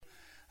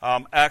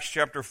Acts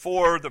chapter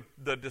 4,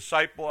 the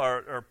disciple,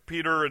 or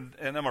Peter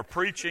and them are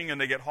preaching,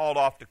 and they get hauled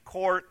off to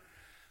court.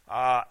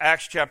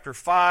 Acts chapter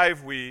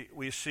 5,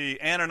 we see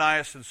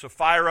Ananias and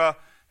Sapphira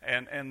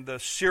and the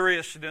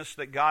seriousness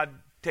that God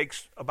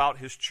takes about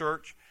his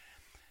church.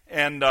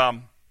 And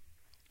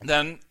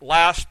then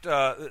at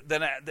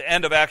the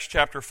end of Acts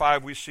chapter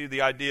 5, we see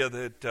the idea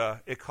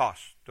that it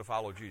costs to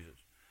follow Jesus.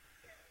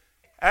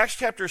 Acts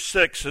chapter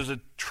 6 is a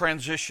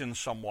transition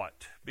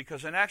somewhat,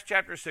 because in Acts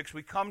chapter 6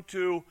 we come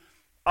to,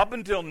 up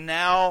until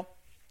now,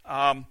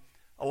 a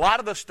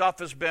lot of the stuff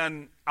has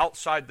been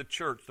outside the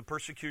church. The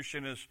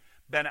persecution has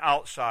been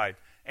outside.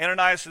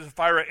 Ananias and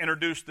Sapphira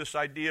introduced this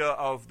idea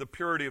of the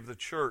purity of the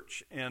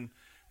church and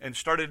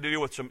started to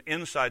deal with some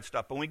inside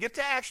stuff. But when we get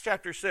to Acts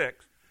chapter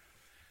 6,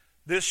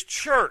 this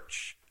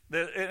church,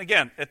 and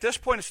again, at this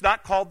point it's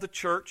not called the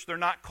church. They're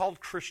not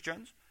called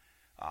Christians.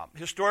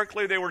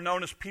 Historically, they were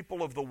known as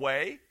people of the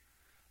way.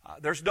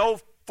 There's no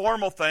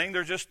formal thing.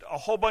 They're just a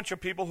whole bunch of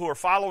people who are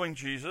following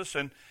Jesus,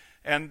 and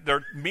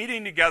they're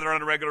meeting together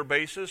on a regular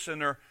basis,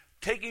 and they're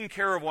taking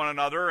care of one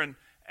another, and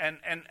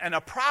a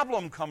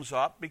problem comes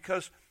up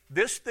because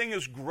this thing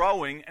is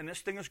growing, and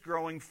this thing is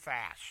growing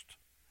fast.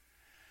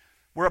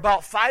 We're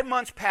about 5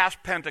 months past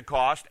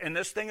Pentecost, and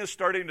this thing is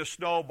starting to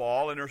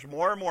snowball, and there's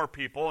more and more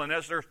people, and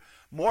as there's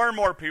more and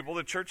more people,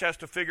 the church has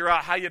to figure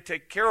out how you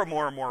take care of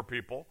more and more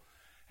people.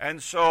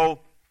 And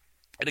so,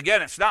 and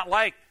again, it's not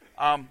like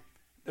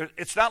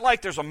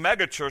there's a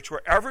mega church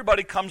where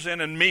everybody comes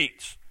in and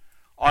meets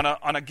on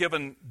a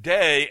given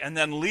day and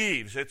then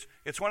leaves.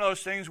 It's one of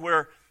those things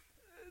where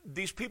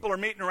these people are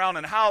meeting around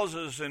in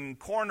houses and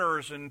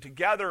corners and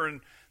together, and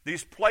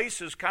these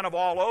places kind of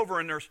all over,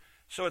 and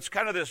so it's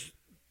kind of this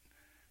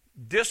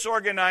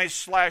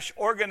disorganized /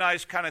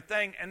 organized kind of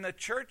thing, and the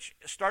church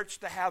starts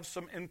to have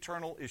some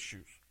internal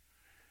issues.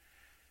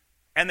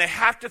 And they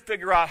have to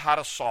figure out how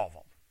to solve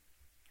them.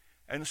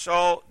 And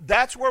so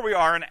that's where we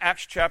are in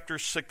Acts chapter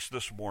 6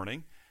 this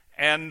morning.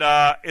 And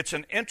it's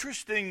an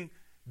interesting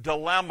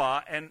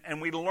dilemma,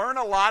 and we learn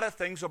a lot of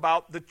things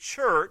about the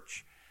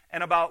church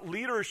and about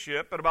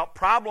leadership and about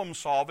problem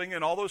solving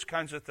and all those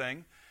kinds of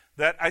things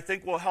that I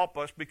think will help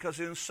us, because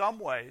in some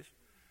ways,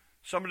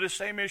 some of the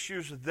same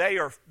issues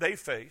they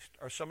faced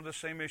are some of the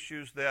same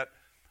issues that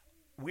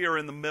we are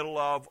in the middle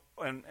of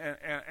and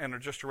are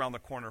just around the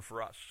corner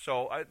for us.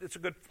 So it's a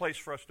good place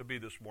for us to be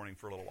this morning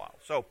for a little while.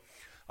 So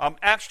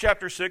Acts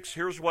chapter 6,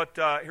 here's what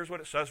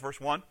it says, verse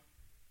 1.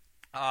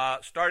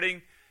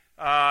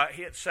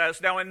 It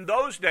says, "Now in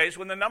those days,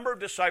 when the number of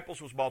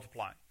disciples was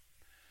multiplying,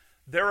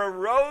 there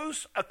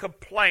arose a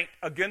complaint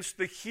against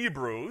the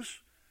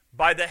Hebrews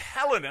by the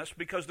Hellenists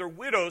because their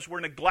widows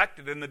were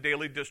neglected in the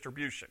daily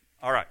distribution."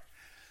 All right.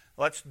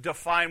 Let's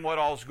define what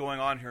all is going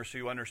on here so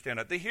you understand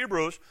it. The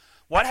Hebrews,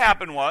 what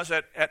happened was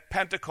at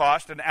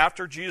Pentecost and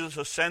after Jesus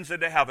ascends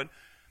into heaven,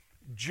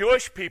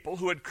 Jewish people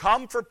who had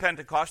come for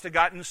Pentecost had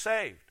gotten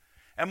saved.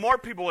 And more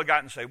people had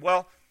gotten saved.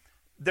 Well,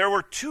 there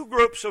were two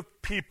groups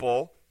of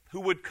people who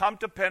would come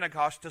to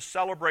Pentecost to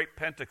celebrate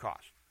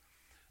Pentecost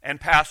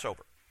and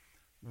Passover.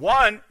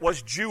 One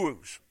was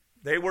Jews.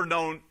 They were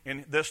known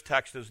in this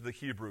text as the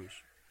Hebrews.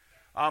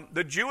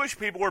 The Jewish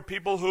people were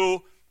people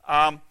who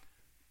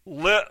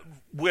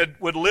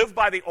would live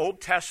by the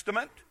Old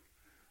Testament.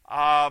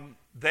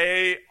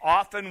 They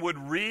often would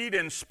read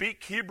and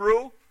speak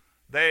Hebrew.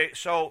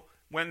 So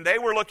when they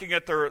were looking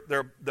at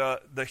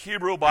the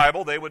Hebrew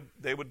Bible, they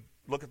would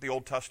look at the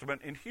Old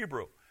Testament in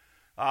Hebrew.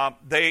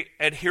 They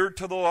adhered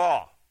to the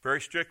law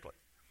very strictly.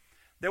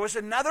 There was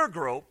another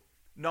group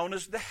known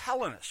as the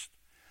Hellenists.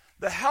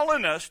 The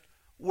Hellenists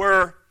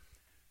were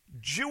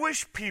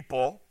Jewish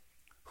people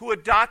who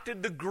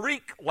adopted the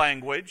Greek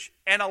language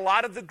and a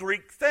lot of the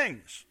Greek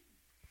things.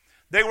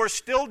 They were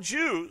still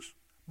Jews,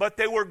 but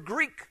they were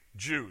Greek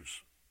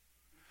Jews.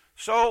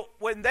 So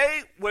when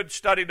they would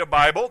study the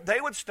Bible,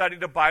 they would study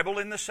the Bible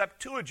in the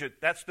Septuagint.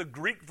 That's the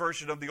Greek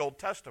version of the Old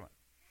Testament.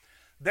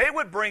 They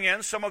would bring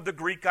in some of the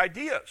Greek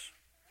ideas.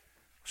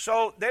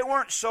 So they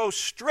weren't so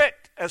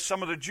strict as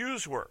some of the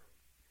Jews were.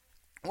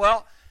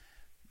 Well,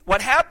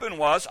 what happened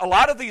was a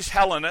lot of these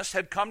Hellenists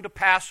had come to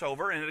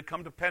Passover and had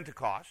come to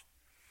Pentecost,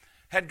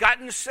 had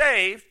gotten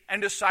saved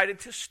and decided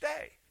to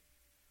stay.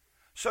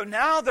 So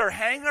now they're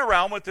hanging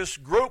around with this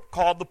group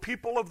called the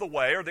people of the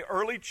way, or the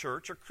early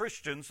church, or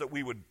Christians that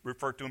we would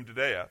refer to them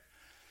today as.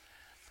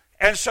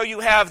 And so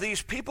you have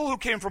these people who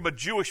came from a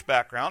Jewish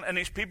background and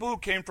these people who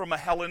came from a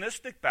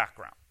Hellenistic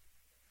background.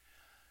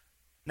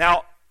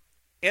 Now,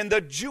 in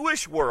the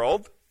Jewish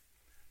world,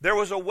 there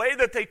was a way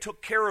that they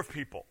took care of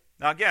people.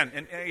 Now again,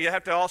 and you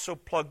have to also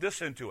plug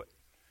this into it.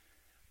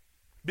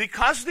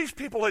 Because these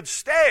people had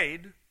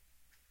stayed,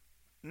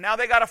 now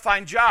they got to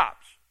find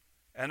jobs,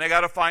 and they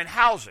got to find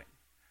housing,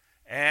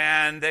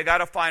 and they got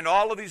to find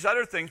all of these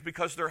other things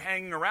because they're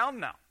hanging around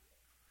now.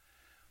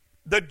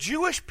 The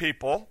Jewish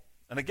people,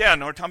 and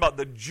again, we're talking about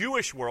the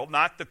Jewish world,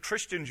 not the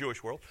Christian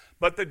Jewish world,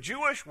 but the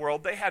Jewish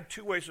world, they had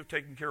two ways of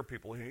taking care of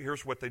people.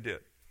 Here's what they did.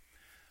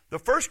 The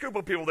first group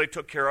of people they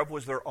took care of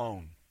was their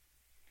own.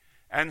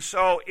 And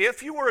so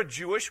if you were a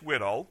Jewish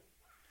widow,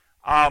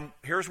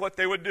 here's what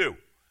they would do.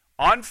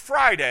 On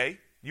Friday,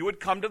 you would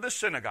come to the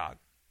synagogue,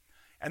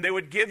 and they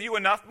would give you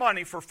enough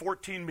money for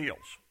 14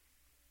 meals.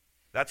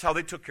 That's how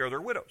they took care of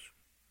their widows.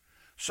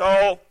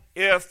 So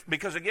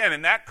because again,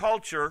 in that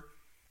culture,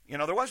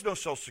 there was no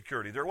Social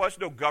Security. There was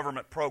no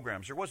government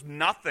programs. There was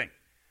nothing.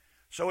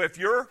 So if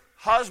your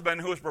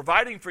husband who was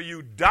providing for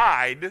you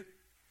died,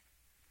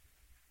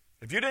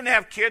 if you didn't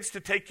have kids to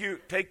take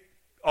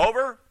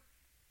over,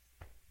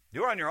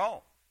 you were on your own.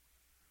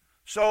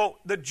 So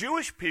the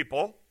Jewish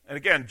people, and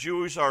again,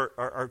 Jews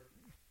are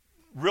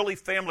really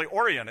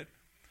family-oriented,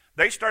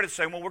 they started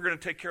saying, well, we're going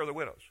to take care of the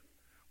widows.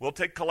 We'll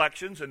take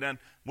collections, and then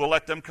we'll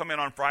let them come in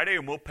on Friday,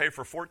 and we'll pay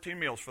for 14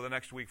 meals for the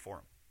next week for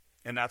them.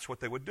 And that's what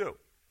they would do.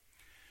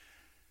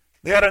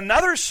 They had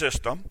another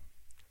system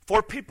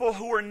for people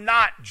who were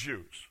not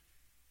Jews.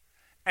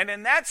 And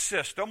in that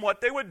system, what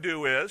they would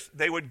do is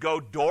they would go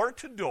door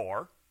to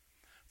door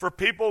for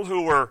people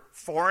who were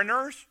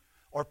foreigners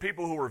or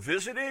people who were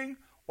visiting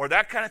or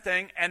that kind of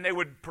thing, and they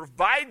would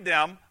provide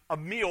them a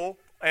meal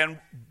and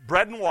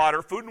bread and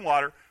water, food and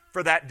water,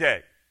 for that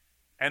day.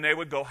 And they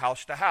would go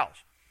house to house.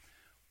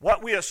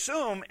 What we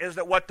assume is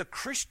that what the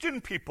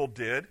Christian people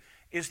did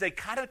is they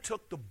kind of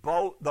took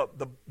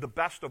the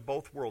best of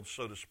both worlds,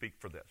 so to speak,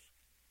 for this.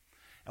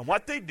 And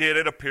what they did,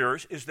 it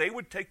appears, is they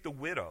would take the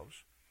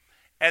widows,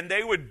 and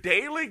they would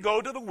daily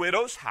go to the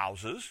widows'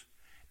 houses,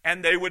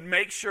 and they would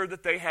make sure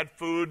that they had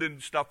food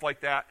and stuff like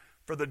that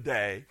for the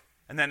day,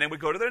 and then they would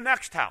go to their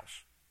next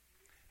house.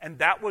 And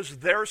that was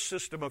their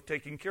system of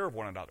taking care of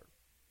one another.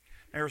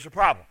 Now, here's the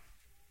problem.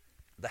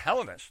 The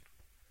Hellenists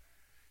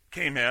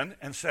came in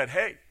and said,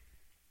 hey,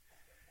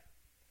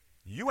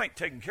 you ain't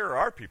taking care of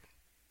our people.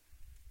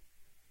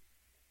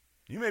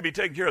 You may be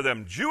taking care of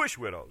them Jewish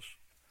widows,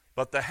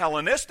 but the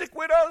Hellenistic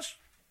widows,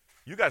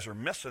 you guys are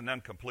missing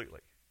them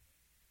completely.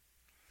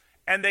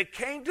 And they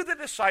came to the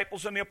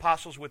disciples and the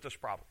apostles with this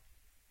problem.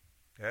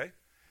 Okay?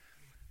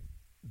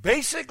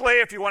 Basically,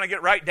 if you want to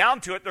get right down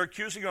to it, they're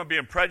accusing them of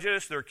being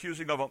prejudiced. They're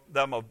accusing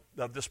them of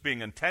this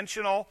being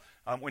intentional.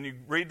 When you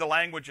read the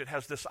language, it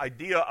has this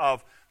idea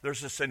of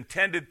there's this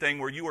intended thing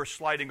where you are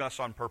slighting us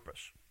on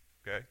purpose.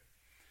 Okay?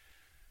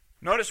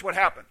 Notice what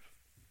happened.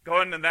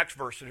 Go into the next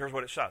verse, and here's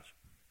what it says.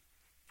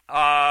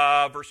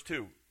 Verse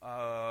 2.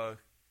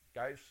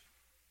 Guys,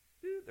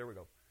 there we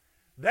go.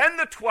 Then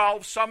the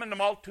 12 summoned the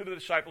multitude of the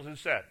disciples and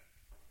said,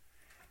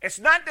 it's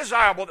not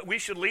desirable that we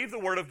should leave the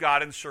word of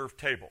God and serve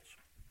tables.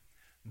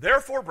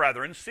 Therefore,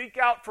 brethren, seek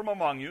out from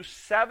among you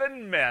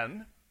 7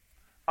 men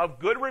of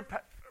good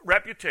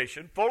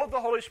reputation, full of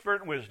the Holy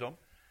Spirit and wisdom,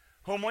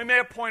 whom we may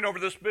appoint over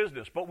this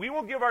business. But we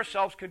will give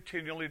ourselves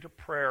continually to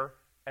prayer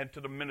and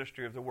to the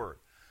ministry of the word.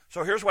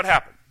 So here's what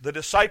happened. The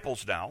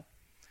disciples now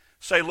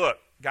say, look,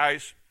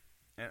 guys,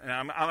 and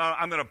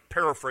I'm going to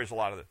paraphrase a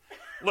lot of this.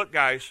 Look,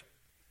 guys,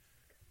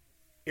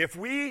 if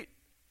we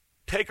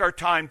take our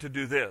time to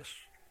do this,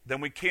 then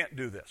we can't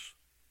do this.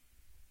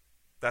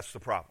 That's the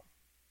problem.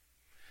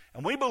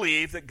 And we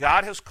believe that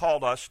God has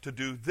called us to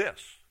do this.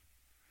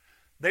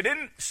 They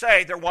didn't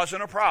say there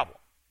wasn't a problem.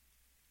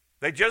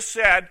 They just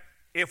said,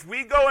 if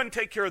we go and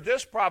take care of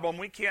this problem,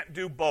 we can't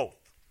do both.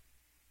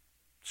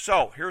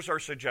 So, here's our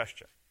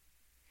suggestion.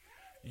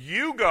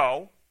 You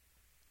go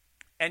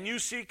and you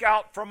seek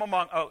out from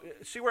among,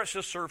 see where it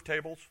says serve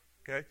tables?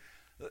 Okay.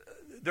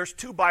 There's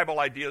 2 Bible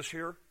ideas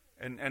here,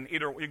 and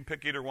either you can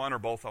pick either one or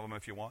both of them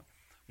if you want.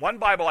 One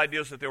Bible idea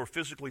is that they were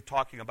physically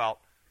talking about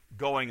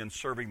going and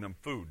serving them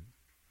food.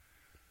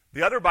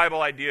 The other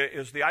Bible idea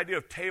is the idea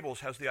of tables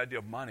has the idea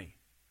of money,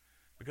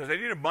 because they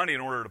needed money in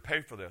order to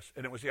pay for this,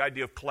 and it was the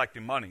idea of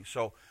collecting money.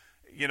 So,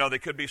 they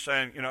could be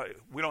saying,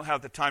 we don't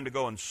have the time to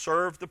go and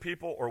serve the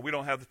people, or we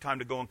don't have the time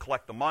to go and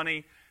collect the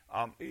money.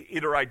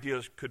 Either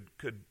ideas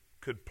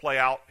could play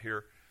out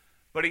here.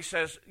 But he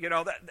says,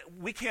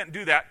 we can't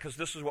do that because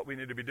this is what we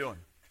need to be doing.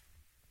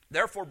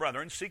 Therefore,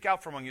 brethren, seek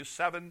out from among you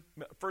 7,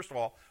 first of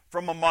all,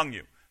 from among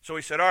you. So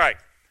he said, all right,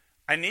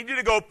 I need you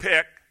to go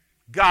pick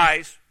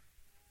guys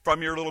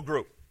from your little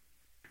group.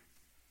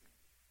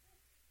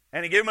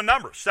 And he gave them a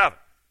number, 7.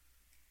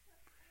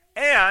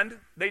 And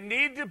they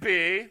need to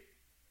be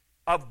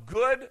of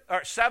good,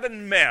 or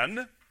 7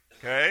 men,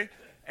 okay?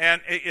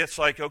 And it's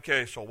like,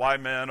 okay, so why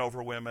men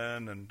over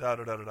women and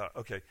da-da-da-da-da.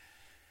 Okay.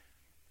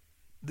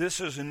 This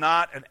is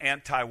not an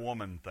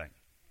anti-woman thing,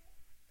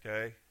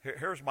 okay?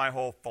 Here's my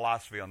whole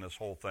philosophy on this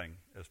whole thing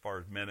as far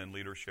as men in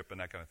leadership and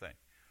that kind of thing.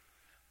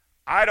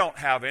 I don't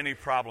have any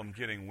problem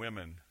getting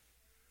women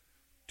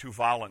to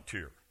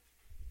volunteer.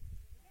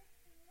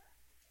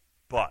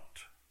 But,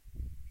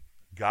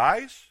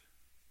 guys,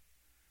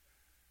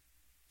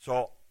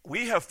 so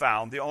we have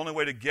found the only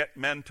way to get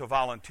men to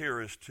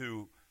volunteer is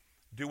to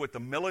do what the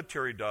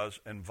military does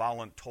and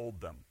voluntold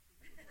them.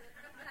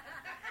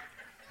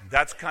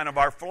 That's kind of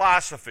our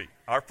philosophy.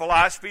 Our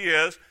philosophy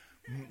is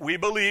we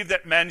believe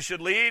that men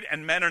should lead,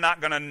 and men are not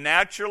going to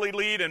naturally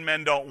lead, and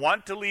men don't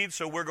want to lead,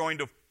 so we're going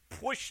to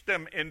push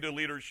them into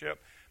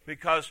leadership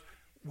because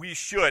we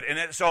should.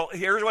 And so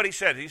here's what he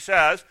said. He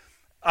says,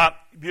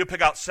 you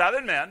pick out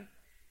 7 men.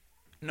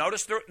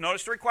 Notice the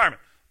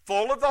requirement.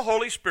 Full of the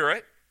Holy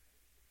Spirit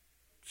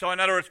So in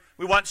other words,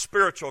 we want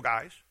spiritual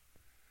guys.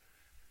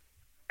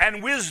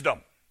 And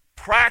wisdom,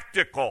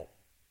 practical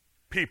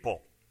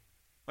people.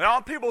 We don't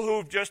want people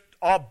who just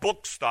all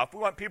book stuff. We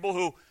want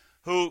people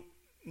who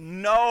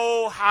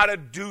know how to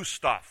do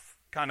stuff,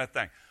 kind of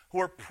thing, who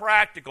are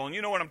practical. And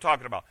you know what I'm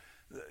talking about.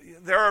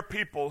 There are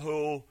people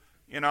who,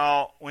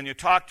 when you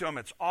talk to them,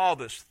 it's all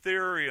this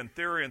theory and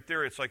theory and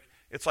theory.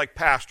 It's like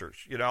pastors,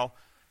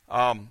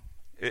 let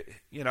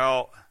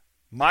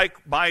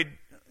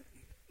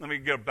me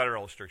give a better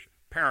illustration.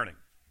 Parenting.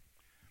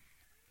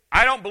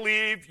 I don't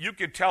believe you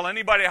could tell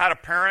anybody how to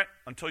parent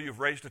until you've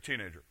raised a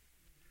teenager.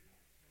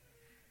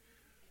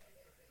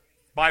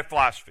 My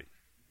philosophy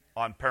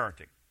on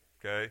parenting,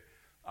 okay,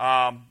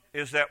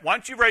 is that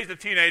once you've raised a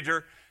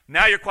teenager,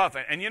 now you're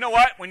qualified. And you know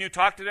what? When you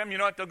talk to them, you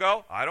know what they'll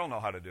go? I don't know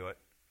how to do it.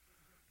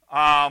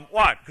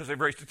 Why? Because they've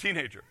raised a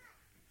teenager,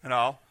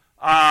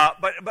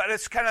 But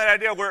it's kind of that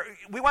idea where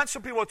we want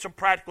some people with some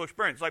practical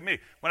experience, like me.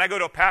 When I go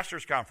to a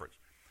pastor's conference,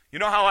 you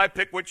know how I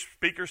pick which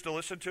speakers to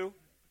listen to?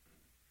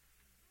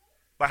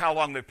 By how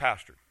long they've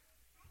pastored.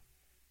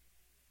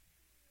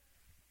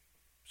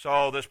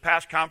 So this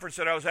past conference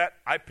that I was at,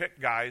 I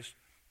picked guys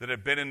that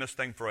have been in this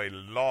thing for a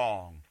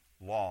long,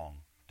 long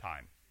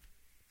time.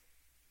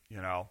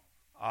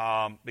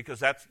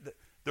 Because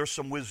there's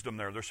some wisdom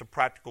there. There's some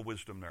practical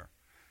wisdom there.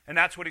 And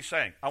that's what he's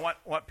saying. I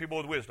want people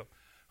with wisdom,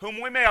 whom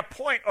we may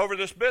appoint over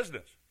this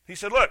business. He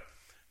said, look,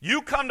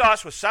 you come to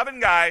us with 7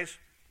 guys,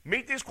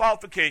 meet these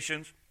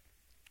qualifications,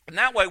 and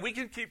that way we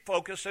can keep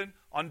focusing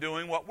on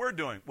doing what we're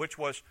doing, which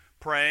was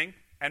praying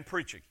and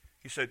preaching.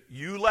 He said,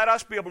 you let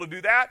us be able to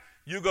do that,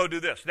 you go do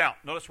this. Now,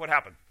 notice what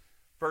happened.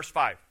 Verse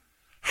 5.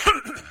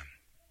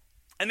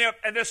 and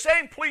they're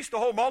saying, please, the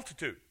whole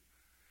multitude.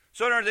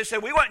 So they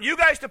said, we want you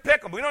guys to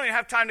pick them. We don't even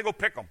have time to go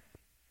pick them.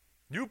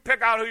 You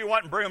pick out who you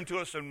want and bring them to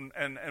us, and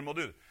we'll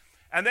do it.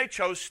 And they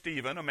chose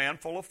Stephen, a man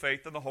full of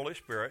faith in the Holy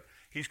Spirit.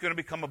 He's going to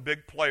become a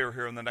big player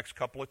here in the next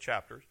couple of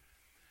chapters.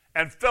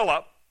 And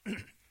Philip,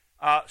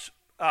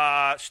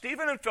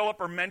 Stephen and Philip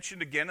are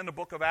mentioned again in the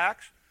book of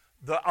Acts.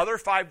 The other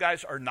 5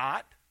 guys are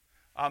not.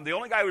 The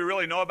only guy we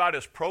really know about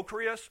is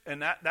Prochorus,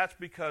 and that's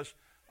because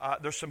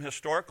there's some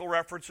historical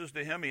references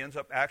to him. He ends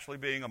up actually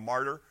being a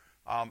martyr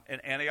in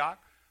Antioch.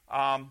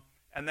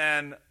 And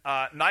then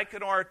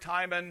Nicanor,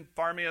 Timon,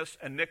 Pharmius,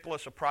 and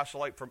Nicholas, a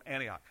proselyte from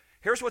Antioch.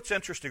 Here's what's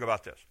interesting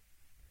about this.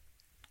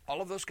 All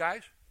of those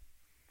guys,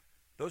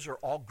 those are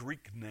all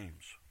Greek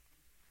names.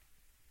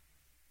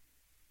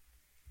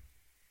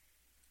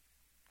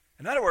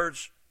 In other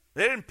words,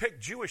 they didn't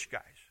pick Jewish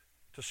guys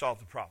to solve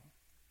the problem.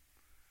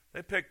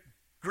 They picked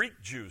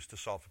Greek Jews to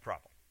solve the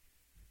problem.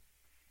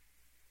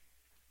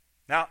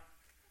 Now,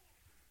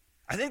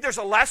 I think there's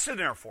a lesson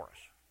there for us.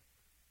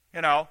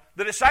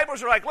 The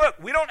disciples are like, look,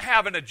 we don't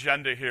have an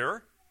agenda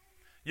here.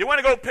 You want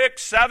to go pick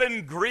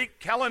 7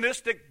 Greek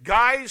Hellenistic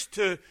guys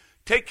to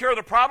take care of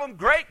the problem?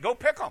 Great, go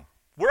pick them.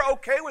 We're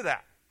okay with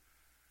that.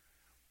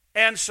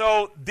 And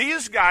so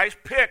these guys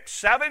picked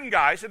 7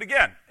 guys. And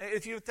again,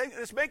 if you think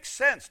this makes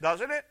sense,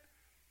 doesn't it?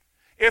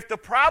 If the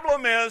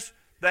problem is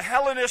the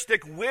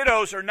Hellenistic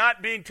widows are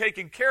not being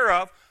taken care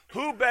of,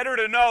 who better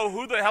to know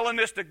who the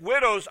Hellenistic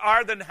widows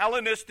are than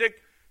Hellenistic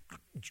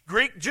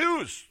Greek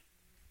Jews?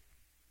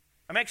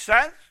 That makes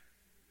sense?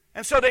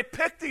 And so they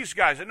picked these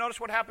guys. And notice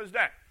what happens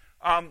next.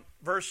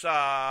 Verse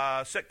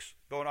 6,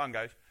 going on,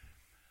 guys.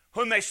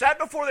 Whom they set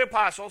before the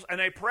apostles, and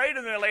they prayed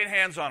and they laid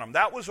hands on them.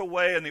 That was a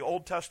way in the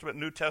Old Testament,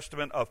 New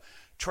Testament of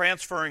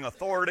transferring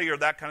authority or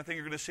that kind of thing.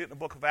 You're going to see it in the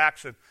book of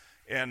Acts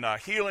in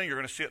healing. You're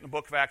going to see it in the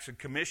book of Acts in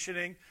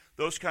commissioning,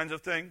 those kinds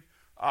of things.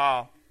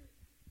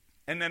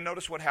 And then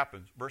notice what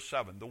happens. Verse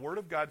 7, the word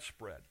of God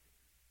spread.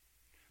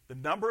 The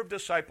number of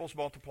disciples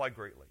multiplied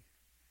greatly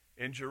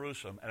in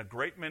Jerusalem, and a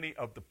great many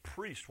of the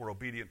priests were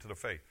obedient to the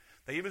faith.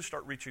 They even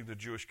start reaching the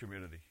Jewish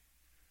community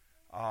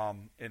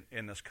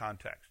in this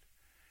context.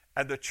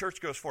 And the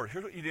church goes forward.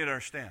 Here's what you need to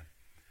understand.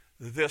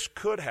 This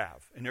could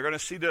have, and you're going to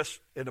see this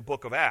in the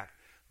book of Acts,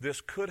 this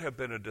could have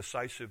been a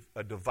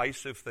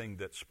divisive thing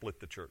that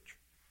split the church.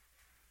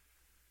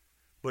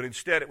 But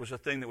instead, it was a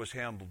thing that was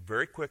handled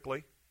very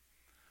quickly.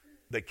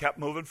 They kept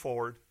moving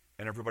forward,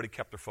 and everybody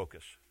kept their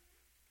focus.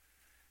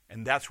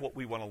 And that's what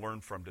we want to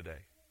learn from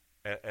today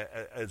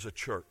as a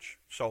church.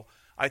 So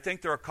I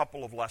think there are a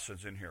couple of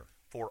lessons in here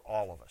for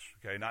all of us,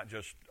 okay? Not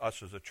just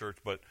us as a church,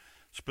 but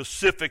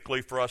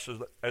specifically for us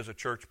as a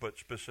church, but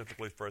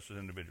specifically for us as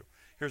individuals.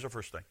 Here's the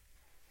first thing.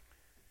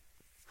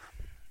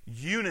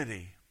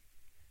 Unity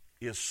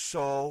is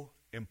so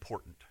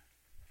important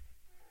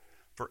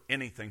for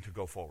anything to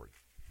go forward.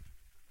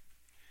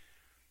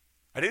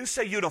 I didn't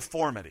say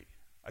uniformity.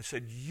 I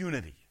said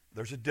unity.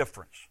 There's a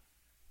difference.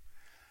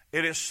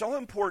 It is so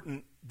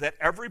important that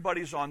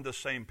everybody's on the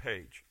same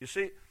page. You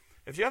see,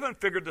 if you haven't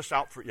figured this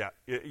out yet,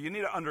 you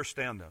need to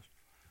understand this.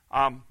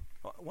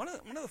 One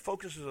of the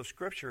focuses of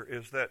Scripture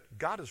is that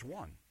God is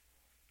one.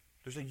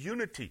 There's a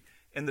unity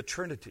in the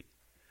Trinity.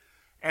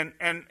 And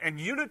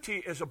unity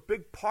is a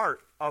big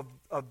part of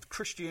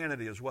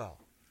Christianity as well.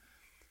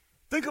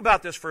 Think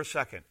about this for a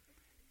second.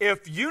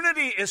 If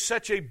unity is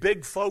such a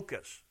big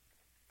focus,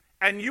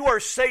 and you are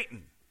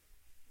Satan,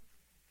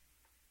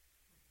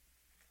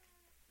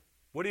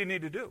 what do you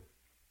need to do?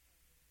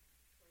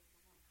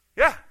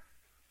 Yeah,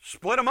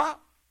 split them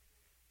up.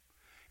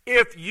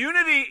 If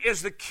unity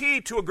is the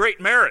key to a great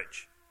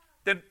marriage,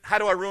 then how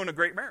do I ruin a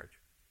great marriage?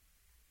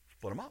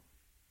 Split them up.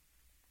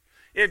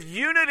 If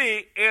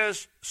unity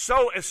is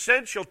so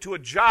essential to a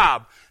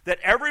job that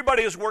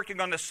everybody is working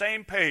on the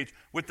same page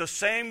with the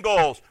same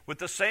goals, with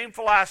the same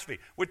philosophy,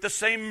 with the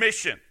same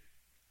mission,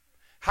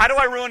 how do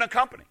I ruin a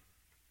company?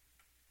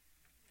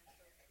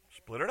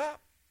 Split it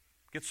up.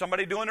 Get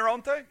somebody doing their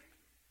own thing.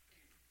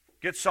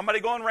 Get somebody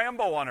going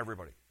Rambo on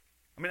everybody.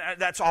 I mean,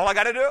 that's all I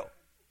got to do.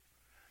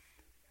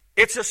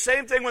 It's the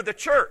same thing with the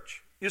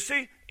church. You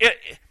see,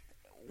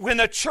 when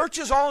the church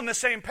is all on the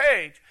same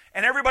page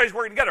and everybody's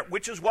working together,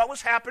 which is what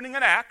was happening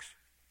in Acts,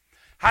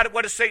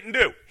 what does Satan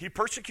do? He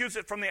persecutes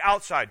it from the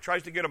outside,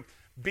 tries to get them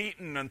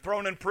beaten and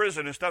thrown in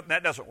prison and stuff, and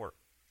that doesn't work.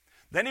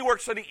 Then he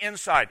works on the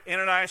inside.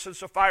 Ananias and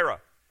Sapphira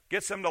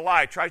gets them to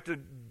lie, tries to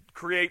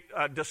create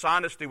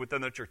dishonesty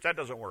within the church. That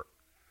doesn't work.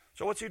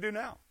 So what's he do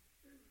now?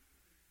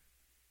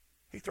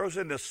 He throws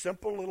in this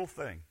simple little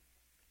thing.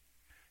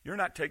 You're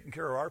not taking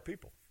care of our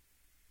people.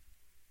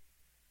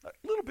 A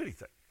little bitty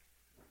thing.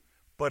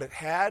 But it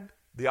had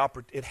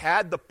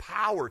the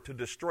power to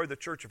destroy the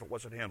church if it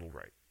wasn't handled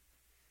right.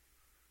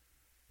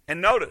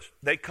 And notice,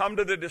 they come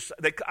to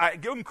I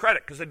give them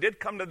credit because they did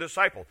come to the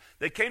disciples.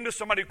 They came to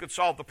somebody who could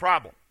solve the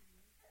problem.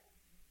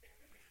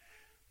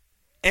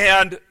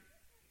 And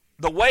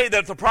the way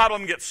that the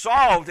problem gets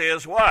solved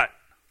is what?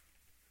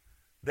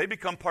 They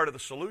become part of the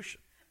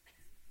solution.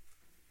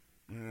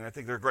 And I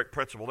think there's a great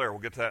principle there.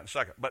 We'll get to that in a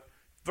second. But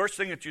first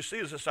thing that you see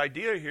is this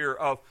idea here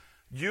of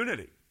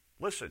unity.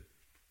 Listen,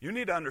 you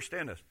need to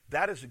understand this.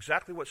 That is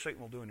exactly what Satan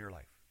will do in your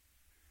life.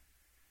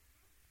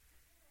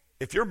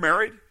 If you're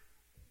married,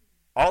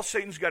 all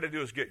Satan's got to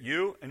do is get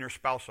you and your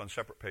spouse on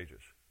separate pages.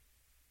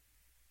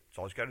 That's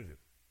all he's got to do.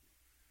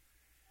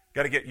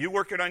 Got to get you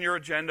working on your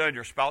agenda and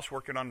your spouse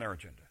working on their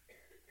agenda.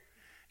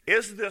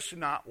 Is this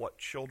not what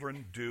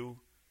children do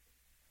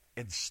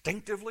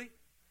instinctively?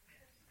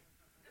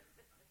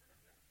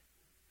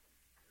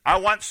 I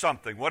want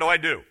something. What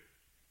do?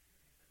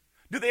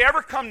 Do they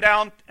ever come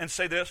down and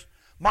say this?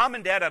 Mom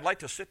and Dad, I'd like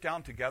to sit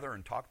down together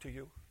and talk to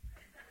you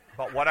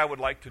about what I would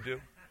like to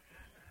do.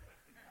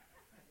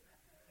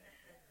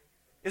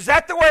 Is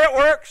that the way it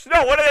works?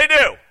 No, what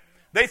do?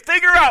 They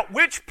figure out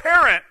which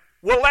parent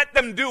will let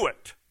them do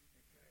it.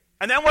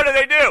 And then what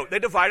do? They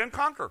divide and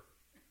conquer.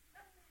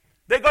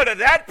 They go to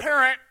that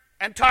parent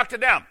and talk to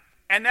them.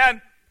 And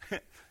then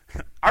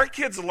our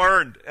kids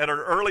learned at an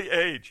early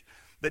age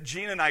that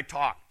Jean and I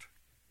talked.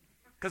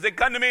 Because they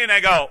come to me and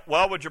they go,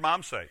 well, what'd your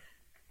mom say?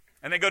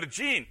 And they go to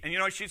Jean, and you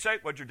know what she'd say?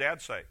 What'd your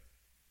dad say?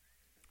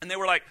 And they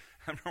were like,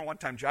 I remember one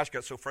time Josh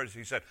got so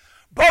frustrated, he said,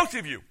 both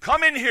of you,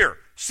 come in here,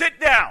 sit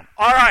down.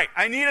 All right,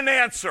 I need an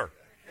answer.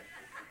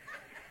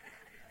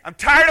 I'm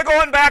tired of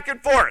going back and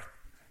forth,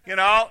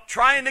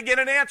 trying to get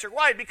an answer.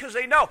 Why? Because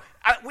they know.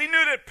 We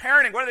knew that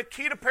parenting, one of the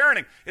key to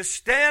parenting is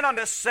stand on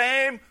the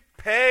same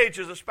page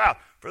as a spouse.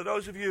 For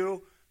those of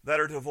you that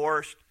are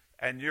divorced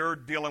and you're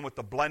dealing with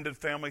the blended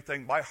family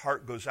thing, my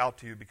heart goes out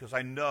to you because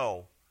I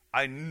know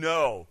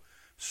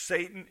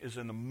Satan is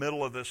in the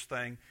middle of this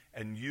thing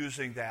and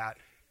using that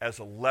as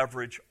a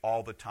leverage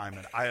all the time,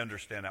 and I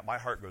understand that. My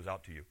heart goes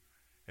out to you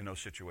in those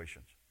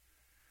situations.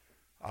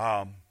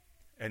 And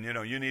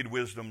you need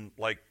wisdom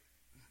like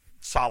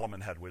Solomon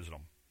had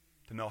wisdom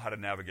to know how to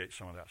navigate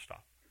some of that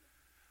stuff.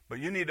 But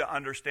you need to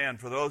understand,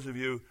 for those of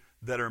you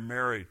that are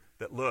married,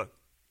 that look,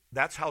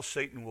 that's how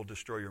Satan will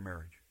destroy your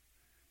marriage.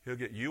 He'll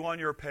get you on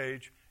your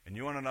page and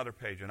you on another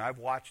page. And I've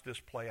watched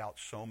this play out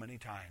so many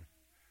times.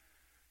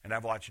 And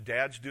I've watched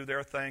dads do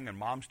their thing and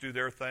moms do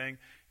their thing.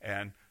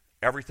 And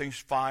everything's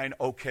fine,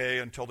 okay,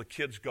 until the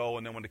kids go.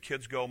 And then when the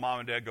kids go, mom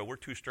and dad go, we're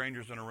two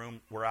strangers in a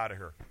room, we're out of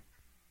here.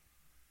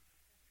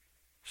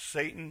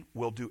 Satan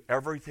will do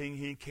everything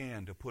he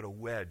can to put a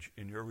wedge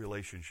in your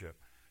relationship.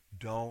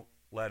 Don't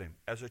let him.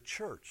 As a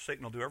church,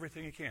 Satan will do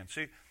everything he can.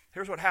 See,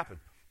 here's what happened.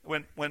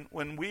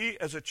 When we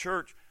as a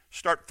church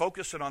start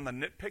focusing on the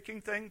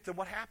nitpicking thing, then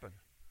what happened?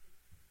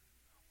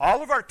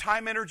 All of our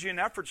time, energy, and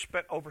effort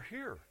spent over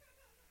here.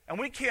 And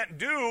we can't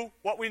do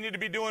what we need to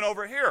be doing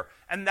over here.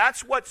 And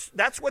that's what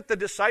the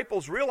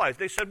disciples realized.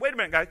 They said, wait a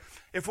minute, guys,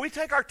 if we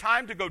take our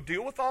time to go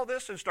deal with all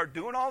this and start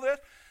doing all this,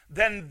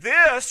 then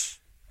this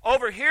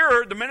over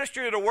here, the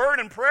ministry of the word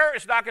and prayer,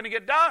 is not going to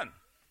get done.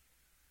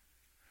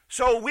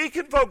 So we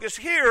can focus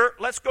here.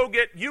 Let's go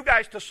get you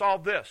guys to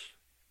solve this.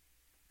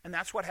 And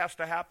that's what has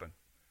to happen.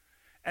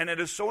 And it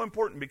is so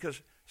important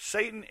because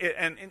Satan,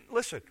 and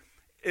listen,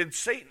 in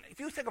Satan, if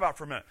you think about it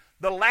for a minute,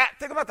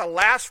 think about the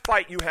last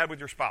fight you had with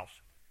your spouse.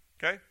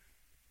 Okay?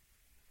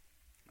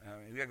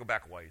 You got to go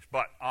back a ways.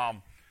 But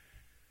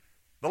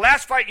the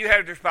last fight you had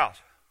with your spouse,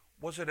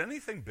 was it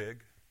anything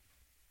big?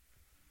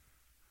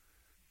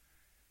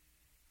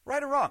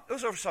 Right or wrong? It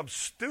was over some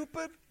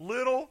stupid,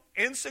 little,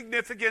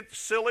 insignificant,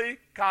 silly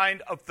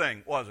kind of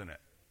thing, wasn't it?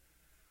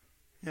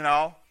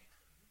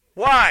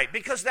 Why?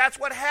 Because that's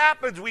what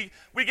happens. We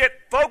get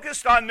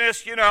focused on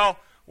this,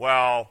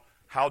 well,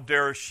 how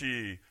dare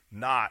she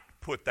not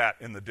put that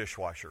in the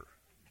dishwasher?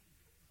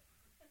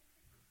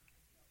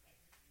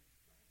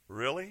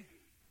 Really?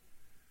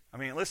 I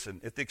mean,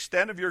 listen, if the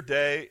extent of your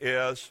day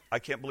is, I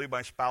can't believe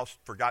my spouse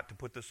forgot to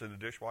put this in the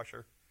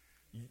dishwasher,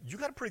 you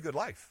got a pretty good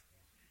life.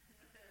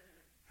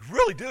 You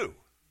really do.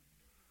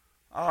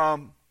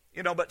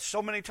 But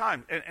so many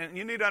times, and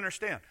you need to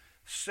understand,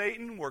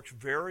 Satan works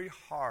very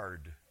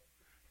hard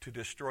to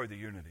destroy the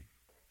unity.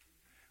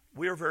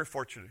 We are very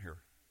fortunate here.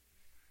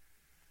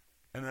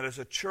 And that as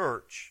a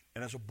church,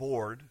 and as a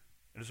board,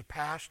 and as a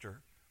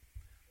pastor,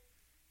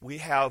 we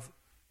have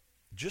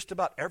just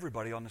about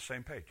everybody on the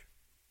same page.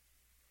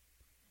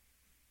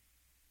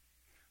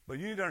 But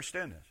you need to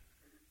understand this.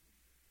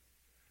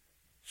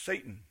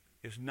 Satan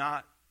is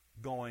not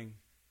going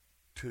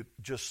to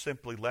just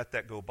simply let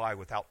that go by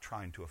without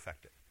trying to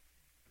affect it.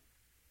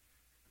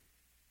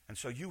 And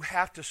so you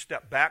have to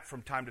step back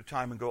from time to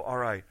time and go, all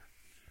right,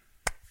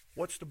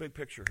 what's the big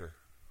picture here?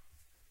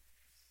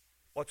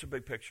 What's the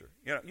big picture?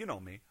 You know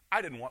me.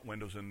 I didn't want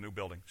windows in a new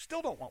building.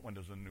 Still don't want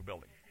windows in a new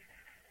building.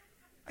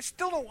 I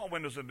still don't want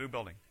windows in a new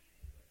building.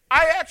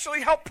 I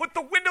actually helped put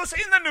the windows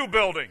in the new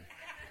building.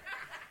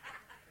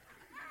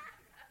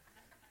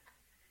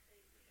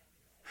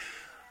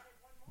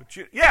 But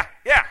yeah.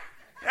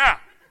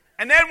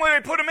 And then when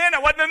we put them in,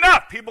 it wasn't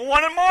enough. People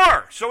wanted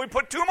more, so we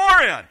put 2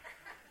 more in.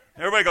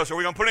 Everybody goes, are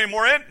we going to put any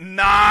more in?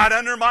 Not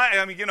under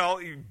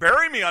you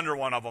bury me under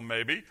one of them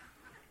maybe.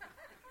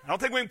 I don't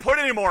think we can put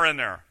any more in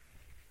there.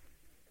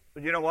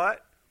 But you know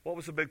what? What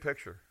was the big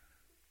picture?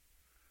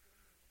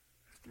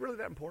 Is it really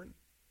that important?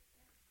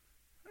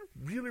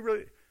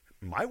 Really,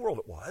 in my world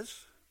it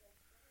was.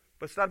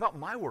 But it's not about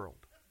my world.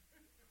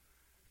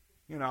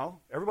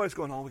 Everybody's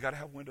going, oh, we got to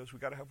have windows, we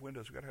got to have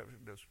windows.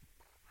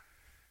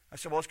 I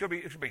said, well, it's going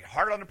to be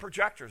hard on the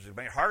projectors. It's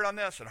going to be hard on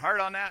this and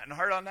hard on that and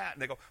hard on that.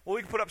 And they go, well,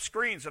 we can put up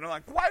screens. And I'm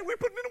like, why are we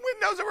putting in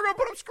windows and we're going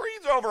to put up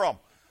screens over them?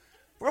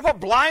 We're going to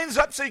put blinds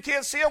up so you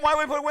can't see them. Why are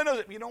we putting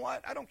windows in? You know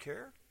what? I don't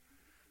care.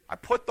 I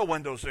put the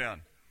windows in.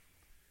 And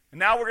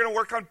now we're going to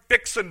work on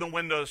fixing the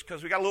windows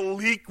because we got a little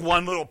leak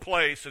one little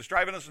place. It's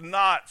driving us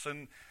nuts.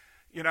 And,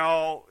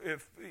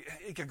 if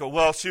you can go,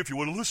 well, see if you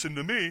would have listened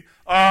to me.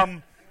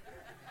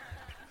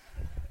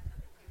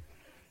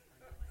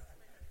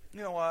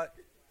 You know what?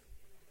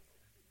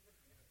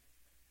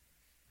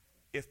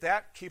 If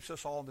that keeps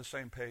us all on the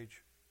same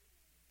page,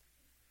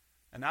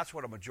 and that's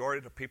what a majority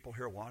of the people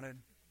here wanted,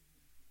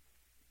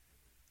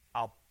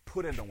 I'll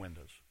put in the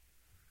windows.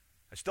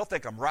 I still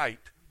think I'm right,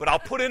 but I'll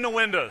put in the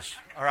windows,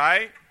 all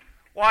right?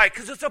 Why?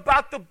 Because it's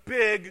about the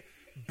big,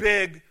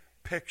 big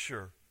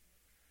picture.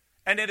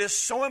 And it is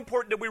so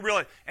important that we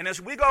realize, and as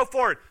we go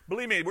forward,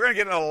 believe me, we're going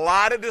to get in a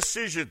lot of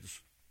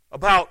decisions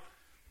about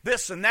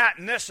this and that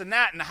and this and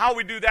that and how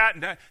we do that.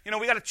 And,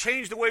 we got to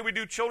change the way we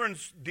do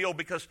children's deal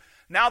because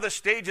now the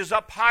stage is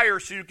up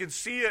higher so you can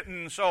see it.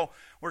 And so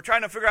we're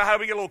trying to figure out how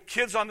we get little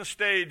kids on the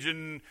stage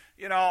and,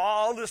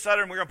 all this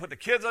other. And we're going to put the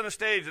kids on the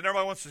stage and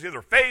everybody wants to see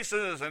their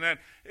faces. And then,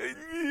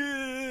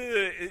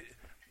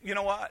 you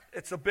know what?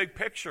 It's a big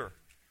picture.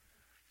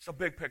 It's a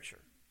big picture.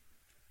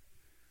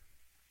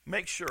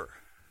 Make sure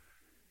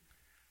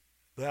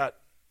that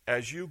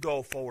as you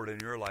go forward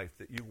in your life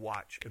that you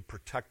watch and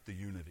protect the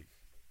unity.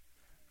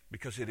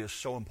 Because it is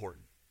so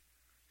important.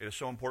 It is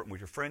so important with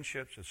your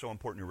friendships. It's so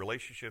important in your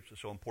relationships. It's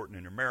so important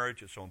in your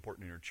marriage. It's so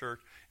important in your church.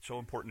 It's so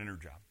important in your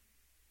job.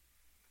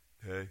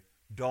 Okay?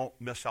 Don't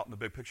miss out on the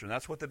big picture. And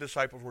that's what the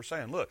disciples were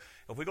saying. Look,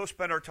 if we go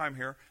spend our time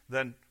here,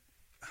 then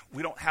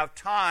we don't have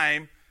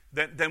time,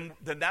 then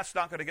that's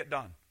not going to get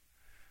done.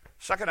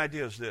 Second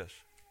idea is this.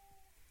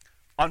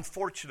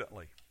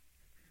 Unfortunately,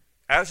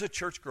 as a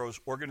church grows,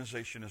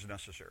 organization is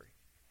necessary.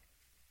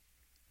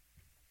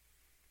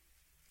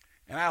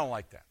 And I don't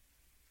like that.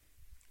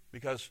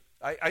 Because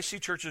I see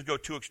churches go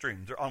 2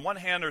 extremes. On one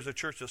hand, there's a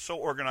church that's so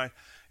organized,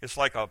 it's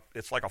like a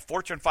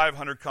Fortune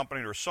 500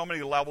 company. There's so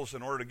many levels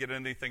in order to get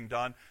anything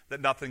done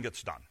that nothing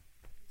gets done.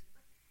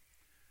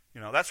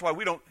 That's why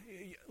we don't.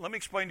 Let me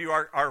explain to you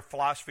our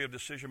philosophy of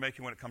decision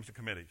making when it comes to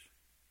committees.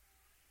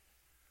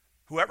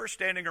 Whoever's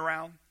standing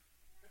around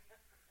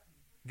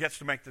gets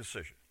to make the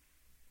decision.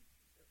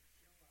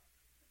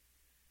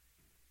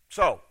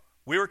 So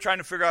we were trying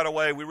to figure out a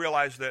way. We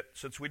realized that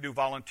since we do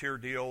volunteer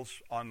deals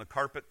on the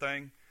carpet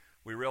thing,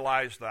 we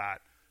realized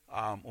that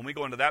when we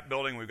go into that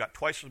building, we've got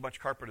twice as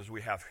much carpet as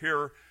we have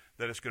here,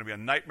 that it's going to be a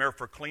nightmare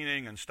for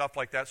cleaning and stuff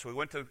like that. So we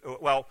went to,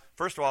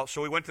 first of all,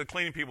 we went to the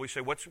cleaning people. We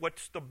said,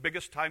 what's the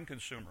biggest time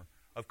consumer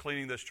of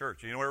cleaning this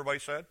church? You know what everybody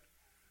said?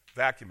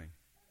 Vacuuming.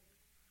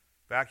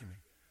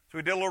 So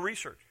we did a little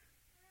research.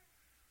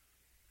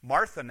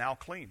 Martha now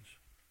cleans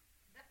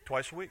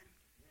twice a week.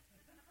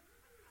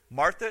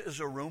 Martha is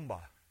a Roomba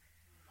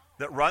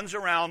that runs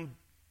around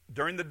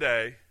during the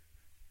day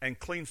and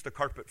cleans the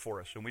carpet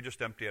for us, and we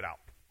just empty it out.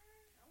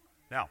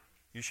 Now,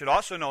 you should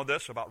also know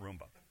this about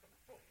Roomba.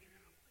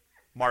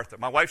 Martha,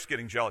 my wife's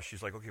getting jealous.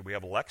 She's like, okay, we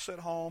have Alexa at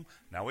home.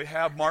 Now we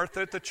have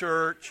Martha at the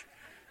church.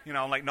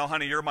 Like, no,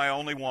 honey, you're my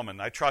only woman.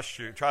 I trust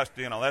you.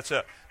 That's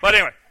it. But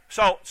anyway,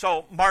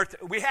 so Martha,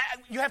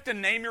 you have to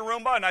name your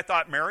Roomba, and I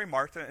thought Mary,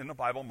 Martha in the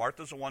Bible.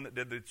 Martha's the one that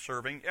did the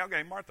serving. Yeah,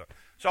 okay, Martha.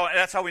 So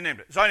that's how we named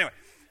it. So anyway,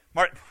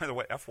 by the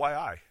way,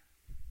 FYI,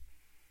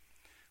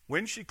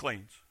 when she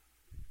cleans,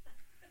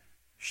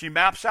 she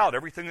maps out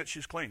everything that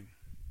she's cleaned.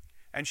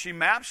 And she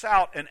maps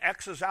out and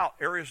X's out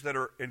areas that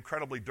are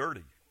incredibly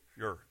dirty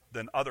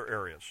than other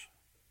areas.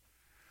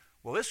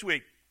 Well, this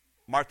week,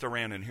 Martha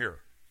ran in here.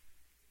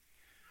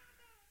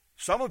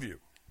 Some of you,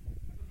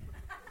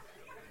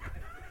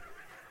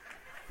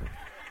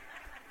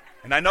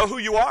 and I know who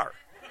you are,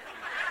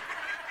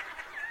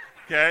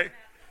 okay?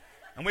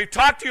 And we've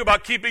talked to you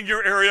about keeping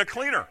your area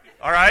cleaner,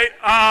 all right?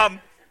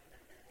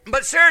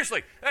 But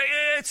seriously,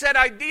 it's that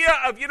idea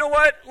of, you know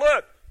what,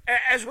 look,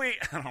 as we,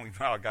 I don't even know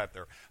how I got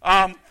there.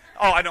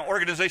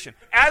 Organization.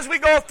 As we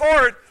go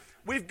forward,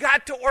 we've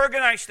got to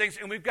organize things,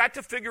 and we've got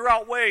to figure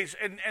out ways.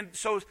 And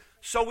so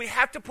we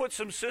have to put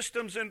some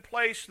systems in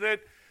place that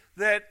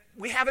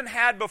we haven't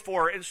had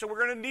before. And so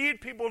we're going to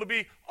need people to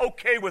be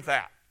okay with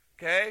that,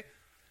 okay?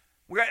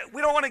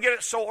 We don't want to get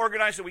it so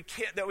organized that we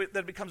can't, that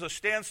it becomes a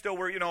standstill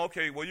where, you got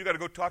to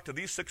go talk to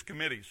these 6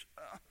 committees.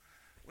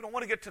 We don't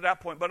want to get to that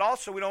point, but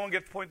also we don't want to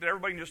get to the point that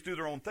everybody can just do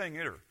their own thing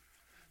either.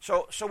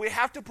 So we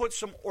have to put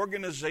some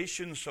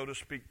organization, so to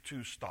speak,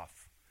 to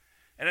stuff.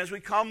 And as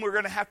we come, we're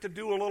going to have to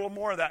do a little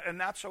more of that, and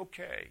that's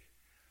okay.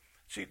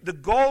 See, the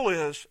goal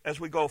is, as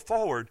we go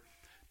forward,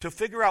 to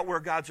figure out where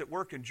God's at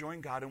work and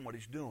join God in what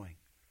he's doing.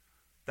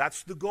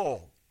 That's the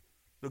goal.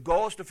 The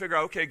goal is to figure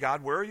out, okay,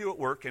 God, where are you at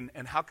work, and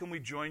how can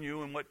we join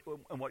you in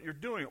what you're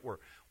doing at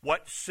work?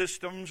 What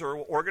systems or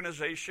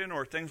organization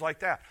or things like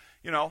that?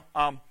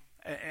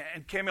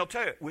 And Cami will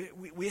tell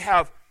you, we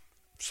have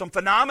some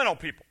phenomenal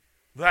people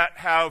that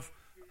have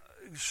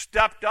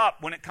stepped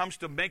up when it comes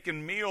to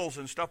making meals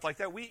and stuff like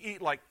that. We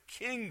eat like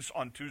kings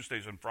on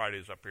Tuesdays and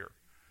Fridays up here.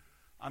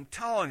 I'm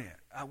telling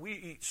you, we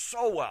eat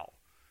so well.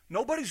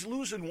 Nobody's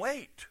losing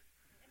weight.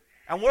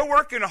 And we're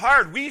working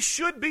hard. We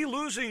should be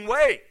losing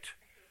weight.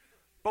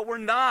 But we're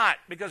not,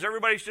 because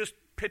everybody's just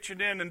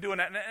pitching in and doing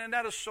that. And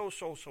that is so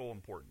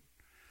important.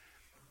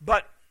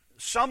 But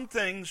some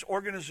things,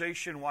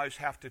 organization-wise,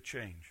 have to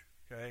change.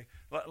 Okay?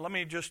 Let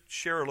me just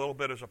share a little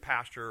bit as a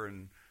pastor,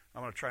 and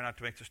I'm going to try not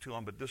to make this too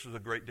long, but this is a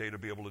great day to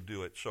be able to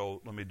do it,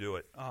 so let me do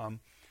it.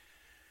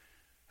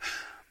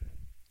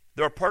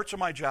 There are parts of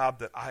my job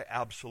that I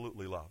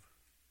absolutely love.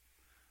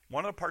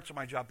 One of the parts of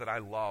my job that I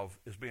love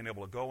is being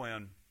able to go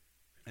in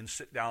and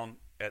sit down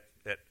at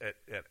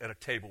a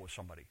table with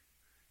somebody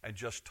and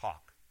just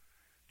talk.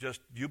 Just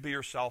you be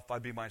yourself, I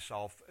be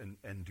myself,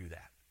 and do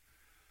that.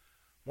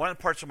 One of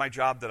the parts of my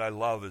job that I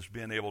love is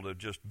being able to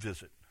just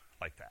visit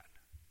like that.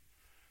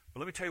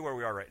 But let me tell you where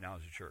we are right now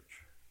as a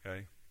church,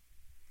 okay?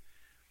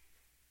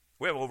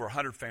 We have over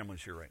 100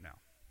 families here right now.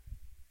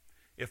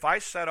 If I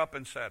set up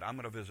and said, I'm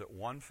going to visit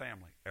one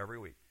family every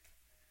week,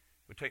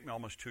 it would take me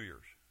almost 2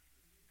 years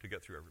to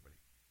get through everybody.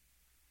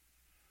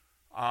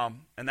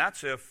 And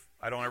that's if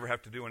I don't ever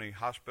have to do any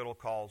hospital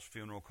calls,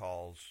 funeral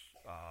calls,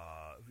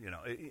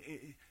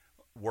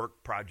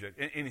 work project,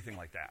 anything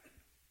like that.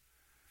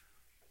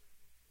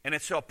 And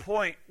it's to a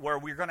point where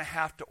we're going to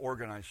have to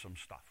organize some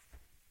stuff,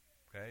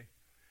 okay?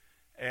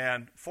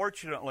 And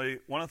fortunately,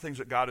 one of the things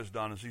that God has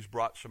done is he's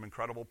brought some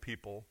incredible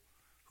people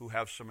who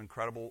have some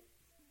incredible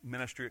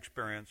ministry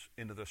experience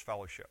into this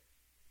fellowship.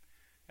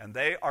 And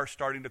they are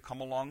starting to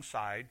come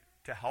alongside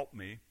to help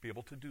me be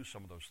able to do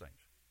some of those things.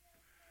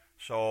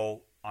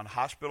 So on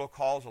hospital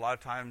calls, a lot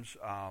of times,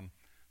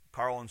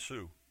 Carl and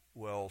Sue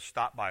will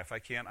stop by. If I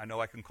can't, I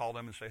know I can call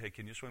them and say, hey,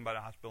 can you swing by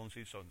the hospital and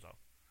see so-and-so?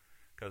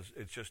 Because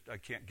it's just, I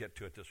can't get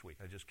to it this week.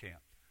 I just can't.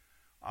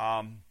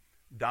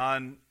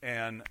 Don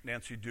and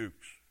Nancy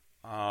Dukes.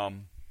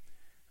 Don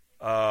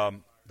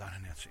and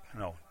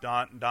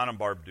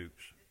Barb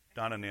Dukes.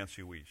 Don and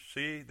Nancy Weiss.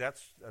 See,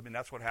 that's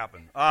what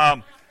happened.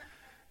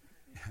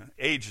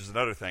 Age is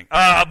another thing.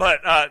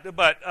 But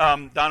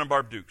Don and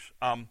Barb Dukes.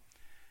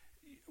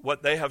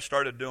 What they have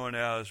started doing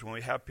is when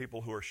we have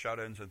people who are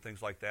shut-ins and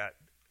things like that,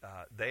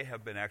 they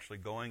have been actually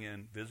going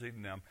in,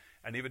 visiting them,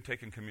 and even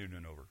taking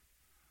communion over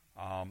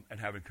and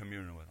having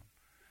communion with them.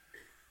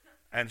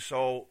 And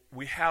so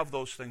we have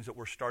those things that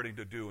we're starting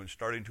to do and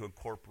starting to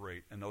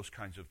incorporate and those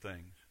kinds of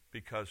things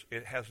because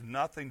it has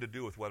nothing to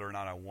do with whether or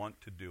not I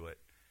want to do it.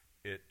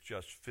 It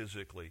just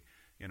physically,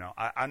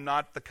 I'm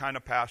not the kind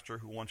of pastor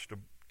who wants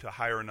to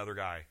hire another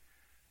guy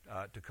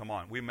to come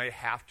on. We may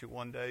have to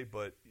one day,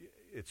 but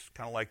it's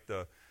kind of like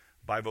the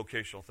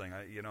bivocational thing.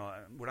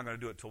 We're not going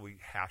to do it until we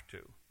have to.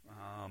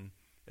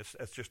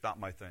 It's just not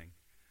my thing.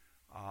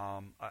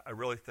 I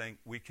really think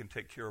we can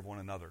take care of one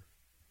another,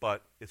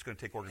 but it's going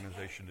to take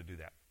organization to do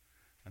that.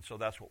 And so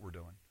that's what we're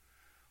doing.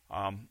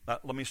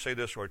 Let me say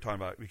this what we're talking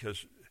about,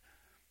 because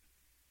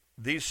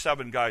these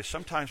 7 guys,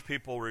 sometimes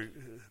people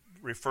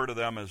refer to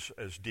them as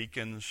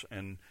deacons,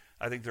 and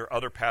I think there are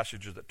other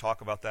passages that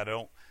talk about that.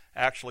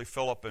 Actually,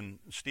 Philip and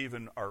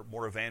Stephen are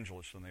more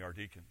evangelists than they are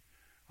deacon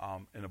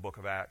in the book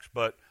of Acts.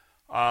 But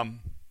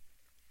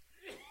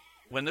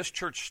when this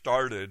church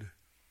started,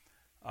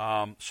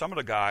 some of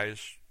the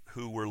guys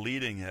who were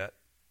leading it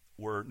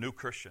were new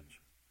Christians.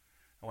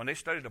 And when they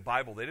studied the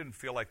Bible, they didn't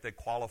feel like they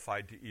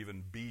qualified to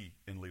even be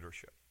in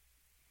leadership.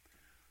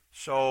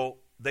 So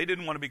they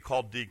didn't want to be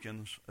called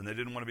deacons, and they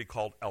didn't want to be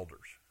called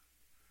elders.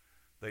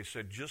 They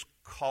said, just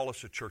call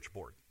us a church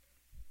board.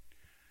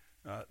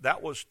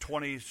 That was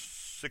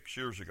 26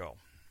 years ago.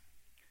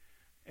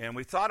 And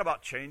we thought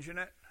about changing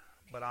it,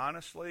 but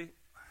honestly,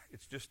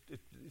 it's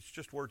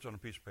just words on a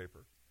piece of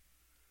paper.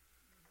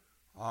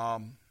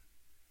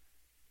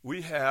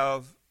 We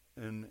have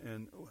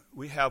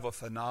a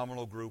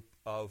phenomenal group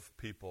of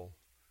people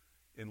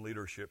in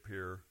leadership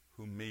here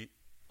who meet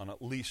on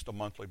at least a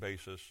monthly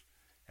basis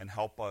and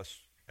help us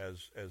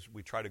as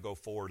we try to go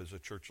forward as a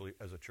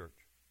church.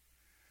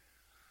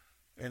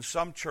 In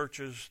some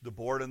churches, the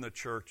board and the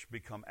church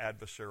become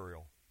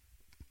adversarial,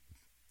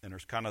 and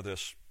there's kind of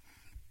this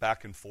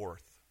back and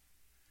forth.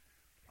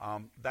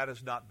 That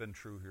has not been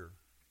true here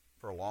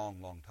for a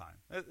long, long time.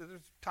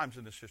 There's times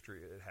in this history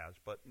it has,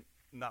 but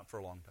not for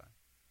a long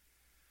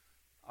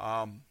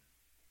time.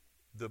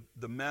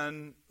 The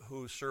men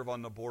who serve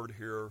on the board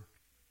here,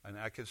 and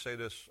I can say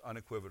this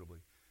unequivocally,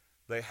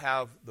 they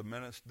have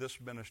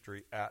this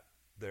ministry at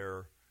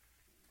the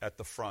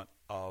front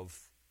of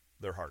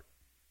their heart.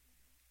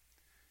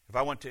 If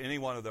I went to any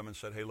one of them and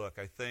said, hey, look,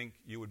 I think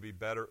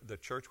the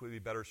church would be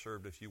better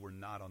served if you were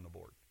not on the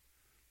board.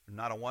 There's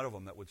not a one of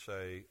them that would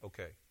say,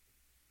 okay,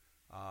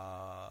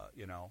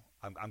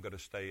 I'm going to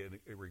stay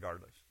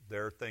regardless.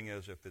 Their thing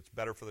is, if it's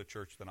better for the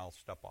church, then I'll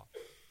step off.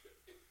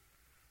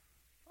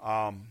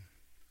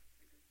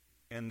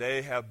 And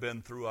they have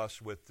been through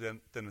us with thin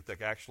and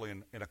thick. Actually,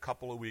 in a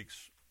couple of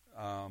weeks,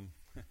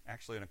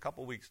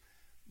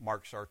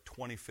 marks our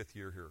 25th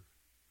year here.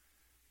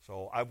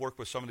 So I've worked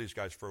with some of these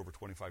guys for over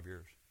 25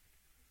 years.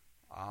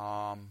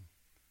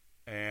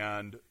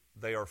 And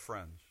they are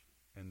friends,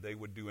 and they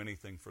would do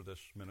anything for this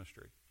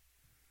ministry.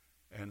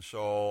 And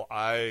so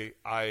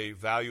I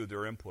value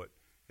their input.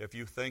 If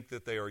you think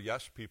that they are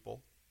yes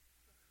people,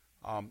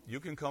 you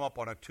can come up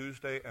on a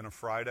Tuesday and a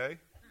Friday,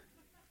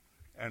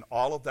 and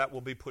all of that will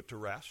be put to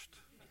rest,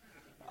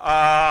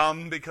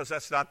 because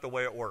that's not the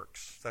way it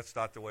works. That's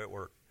not the way it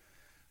works.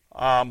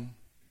 And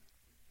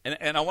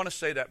I want to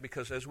say that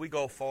because as we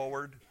go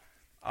forward,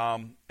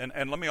 and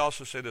let me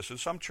also say this, in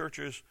some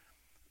churches,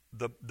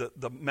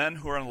 the men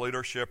who are in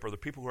leadership or the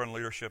people who are in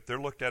leadership, they're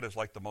looked at as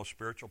like the most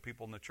spiritual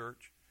people in the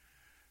church.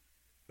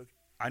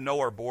 I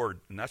know our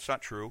board, and that's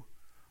not true.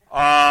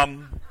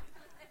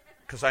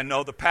 Because I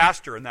know the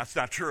pastor, and that's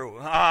not true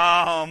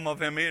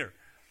of him either.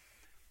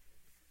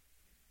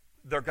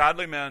 They're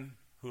godly men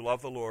who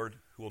love the Lord,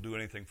 who will do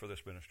anything for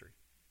this ministry.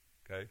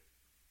 Okay?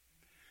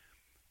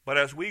 But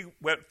as we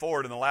went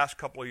forward in the last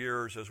couple of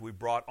years, as we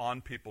brought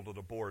on people to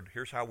the board,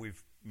 here's how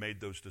we've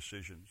made those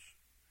decisions.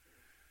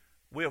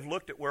 We have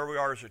looked at where we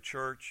are as a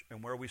church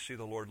and where we see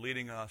the Lord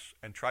leading us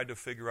and tried to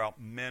figure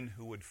out men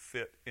who would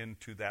fit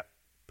into that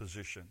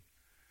position.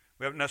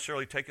 We haven't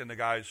necessarily taken the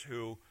guys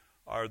who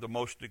are the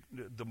most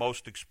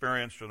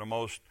experienced or the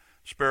most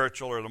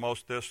spiritual or the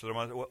most this or the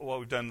most, what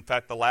we've done. In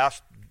fact, the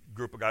last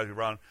group of guys we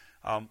brought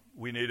on,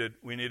 we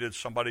needed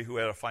somebody who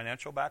had a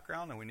financial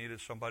background, and we needed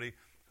somebody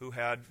who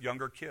had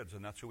younger kids,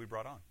 and that's who we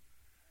brought on.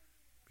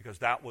 Because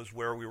that was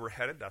where we were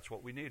headed, that's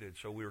what we needed.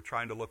 So we were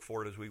trying to look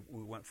forward as we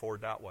went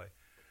forward that way.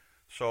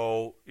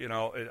 So,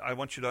 I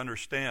want you to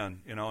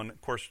understand, and of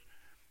course,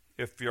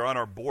 if you're on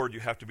our board, you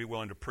have to be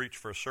willing to preach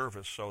for a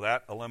service. So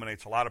that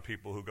eliminates a lot of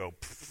people who go,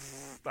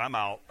 I'm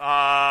out.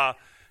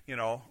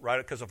 Right?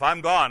 Because if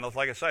I'm gone,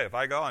 like I say, if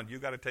I go on, you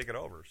got to take it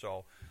over.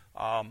 So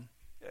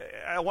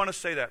I want to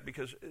say that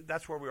because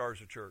that's where we are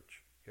as a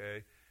church.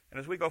 Okay, and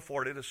as we go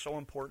forward, it is so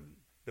important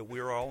that we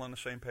are all on the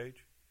same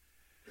page.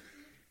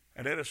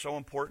 And it is so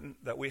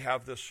important that we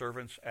have this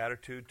servant's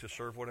attitude to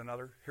serve one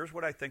another. Here's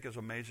what I think is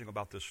amazing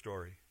about this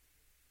story.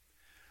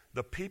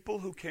 The people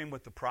who came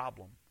with the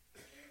problem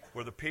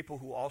were the people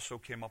who also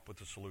came up with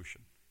the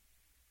solution.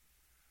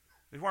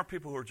 These weren't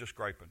people who were just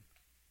griping.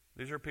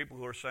 These are people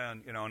who are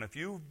saying, and if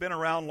you've been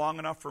around long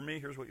enough for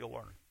me, here's what you'll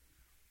learn.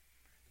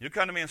 You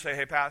come to me and say,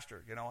 hey,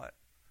 Pastor, you know what?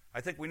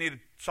 I think we need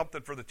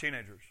something for the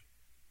teenagers.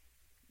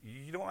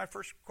 You know what my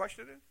first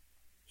question is?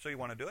 So you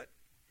want to do it?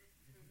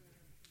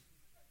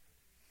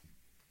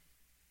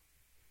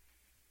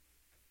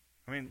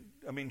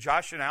 I mean,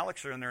 Josh and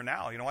Alex are in there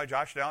now. You know why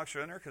Josh and Alex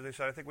are in there? Because they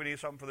said, I think we need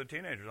something for the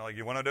teenagers. I'm like,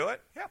 you want to do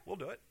it? Yeah, we'll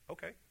do it.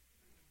 Okay.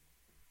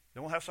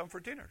 Then we'll have something for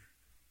teenagers.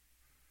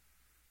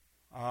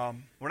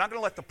 We're not going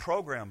to let the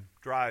program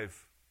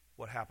drive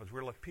what happens.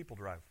 We're going to let people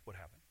drive what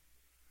happens.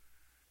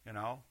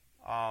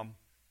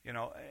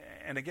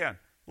 And again,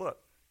 look,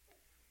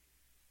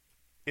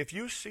 if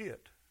you see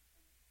it,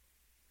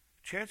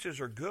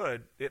 chances are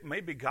good it may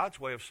be God's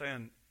way of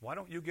saying, why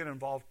don't you get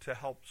involved to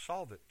help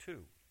solve it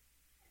too?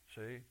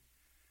 See?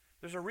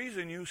 There's a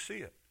reason you see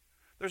it.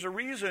 There's a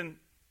reason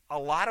a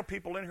lot of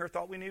people in here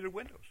thought we needed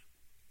windows.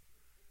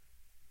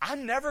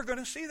 I'm never going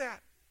to see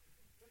that.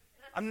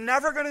 I'm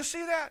never going to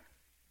see that.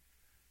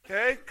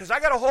 Okay? Because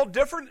I got a whole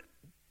different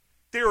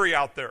theory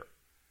out there.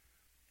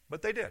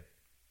 But they did.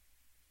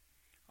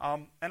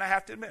 And I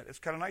have to admit, it's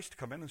kind of nice to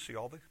come in and see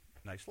all the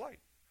nice light.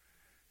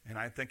 And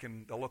I'm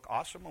thinking they'll look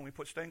awesome when we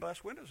put stained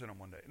glass windows in them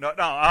one day. No,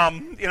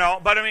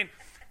 but I mean,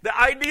 the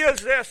idea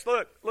is this.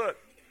 Look,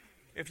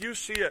 if you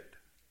see it,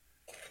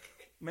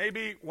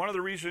 maybe one of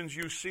the reasons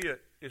you see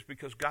it is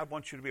because God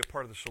wants you to be a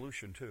part of the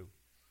solution too.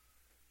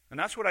 And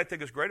that's what I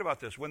think is great about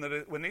this.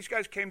 When these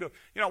guys came to,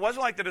 it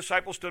wasn't like the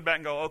disciples stood back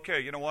and go, okay,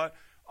 you know what?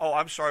 Oh,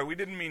 I'm sorry, we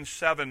didn't mean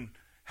 7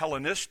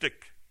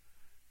 Hellenistic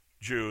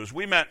Jews.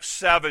 We meant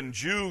 7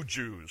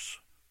 Jews.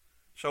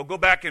 So go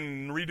back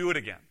and redo it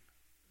again.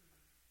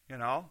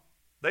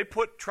 They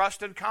put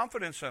trust and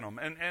confidence in them,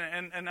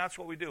 and that's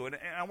what we do. And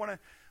I want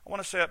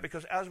to say that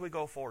because as we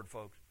go forward,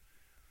 folks,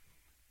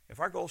 if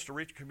our goal is to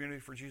reach a community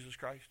for Jesus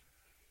Christ,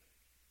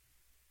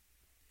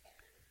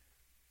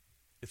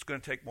 it's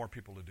going to take more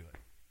people to do it.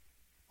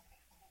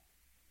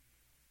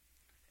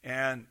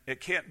 And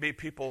it can't be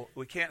people,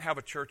 we can't have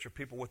a church of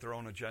people with their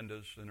own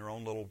agendas and their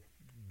own little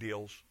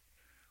deals.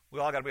 We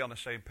all got to be on the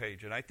same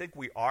page. And I think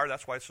we are.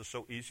 That's why it's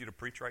so easy to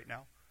preach right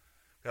now.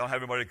 They don't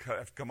have anybody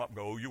come up and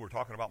go, oh, you were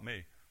talking about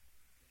me.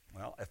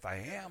 Well, if I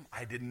am,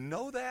 I didn't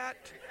know that.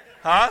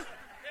 Huh?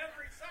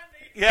 Every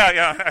Sunday.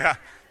 Yeah.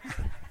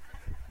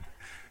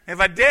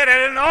 If I did, I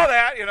didn't know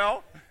that,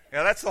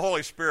 Yeah, that's the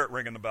Holy Spirit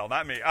ringing the bell,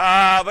 not me.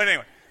 But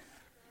anyway.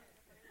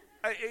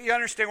 You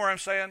understand what I'm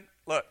saying?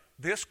 Look,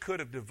 this could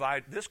have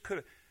divided, this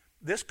could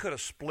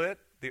have split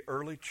the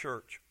early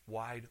church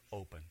wide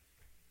open.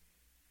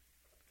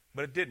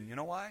 But it didn't. You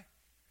know why?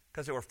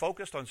 Because they were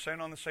focused on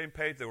staying on the same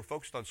page. They were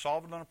focused on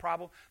solving a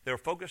problem. They were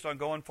focused on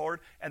going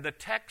forward. And the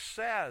text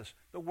says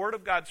the word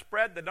of God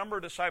spread, the number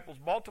of disciples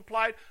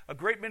multiplied, a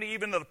great many,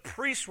 even the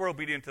priests were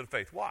obedient to the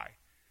faith. Why?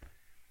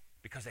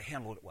 Because they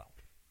handled it well.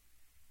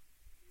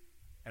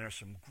 And there's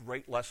some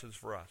great lessons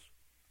for us.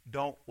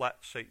 Don't let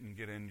Satan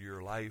get into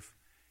your life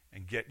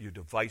and get you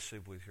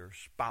divisive with your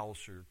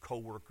spouse or your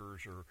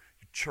coworkers or your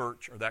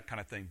church or that kind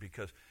of thing,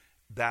 because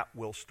that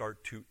will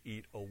start to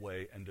eat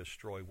away and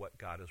destroy what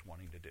God is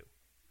wanting to do.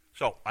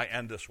 So I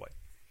end this way.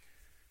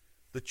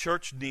 The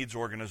church needs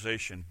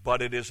organization,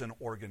 but it is an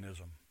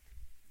organism.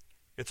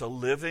 It's a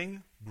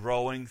living,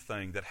 growing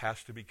thing that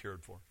has to be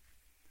cared for.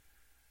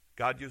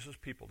 God uses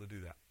people to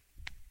do that.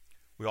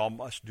 We all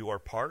must do our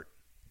part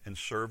and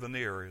serve in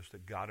the areas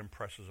that God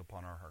impresses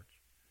upon our hearts,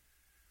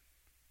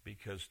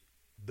 because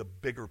the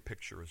bigger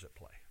picture is at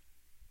play.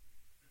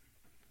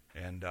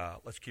 And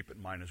let's keep it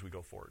in mind as we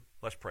go forward.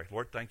 Let's pray.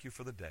 Lord, thank you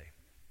for the day.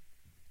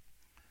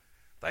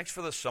 Thanks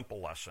for this simple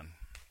lesson,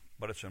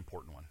 but it's an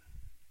important one.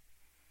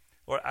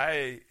 Lord,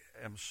 I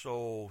am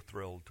so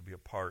thrilled to be a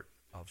part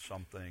of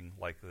something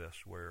like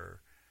this where,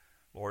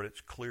 Lord,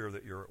 it's clear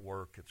that you're at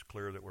work. It's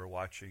clear that we're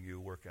watching you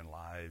work in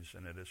lives,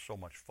 and it is so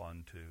much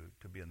fun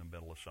to be in the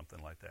middle of something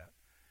like that.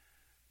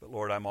 But,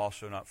 Lord, I'm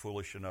also not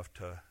foolish enough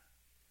to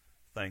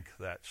think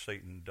that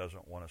Satan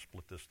doesn't want to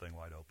split this thing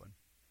wide open.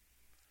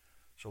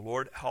 So,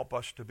 Lord, help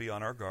us to be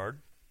on our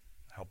guard.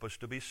 Help us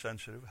to be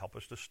sensitive. Help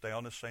us to stay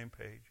on the same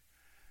page.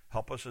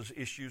 Help us as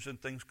issues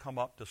and things come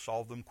up to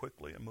solve them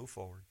quickly and move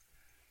forward.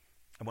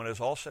 And when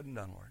it's all said and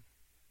done, Lord,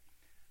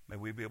 may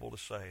we be able to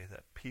say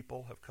that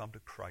people have come to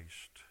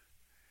Christ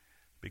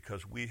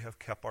because we have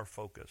kept our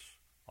focus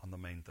on the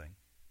main thing.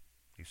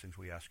 These things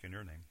we ask in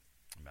your name.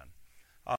 Amen.